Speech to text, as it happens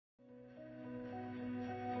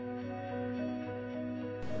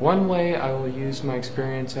One way I will use my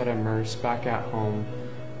experience at Immerse back at home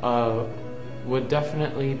would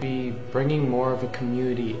definitely be bringing more of a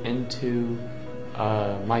community into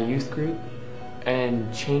my youth group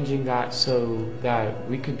and changing that so that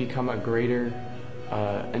we could become a greater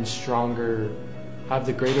and stronger, have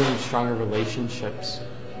the greater and stronger relationships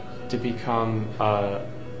to become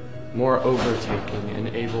more overtaking and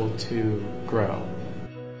able to grow.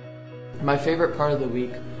 My favorite part of the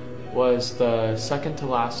week was the second to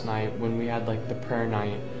last night when we had like the prayer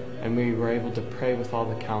night and we were able to pray with all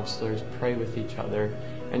the counselors, pray with each other,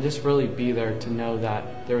 and just really be there to know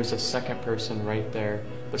that there was a second person right there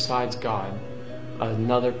besides God,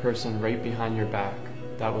 another person right behind your back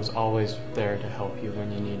that was always there to help you when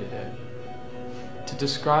you needed it. To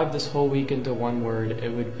describe this whole week into one word,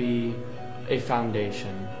 it would be a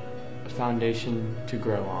foundation to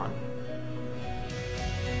grow on.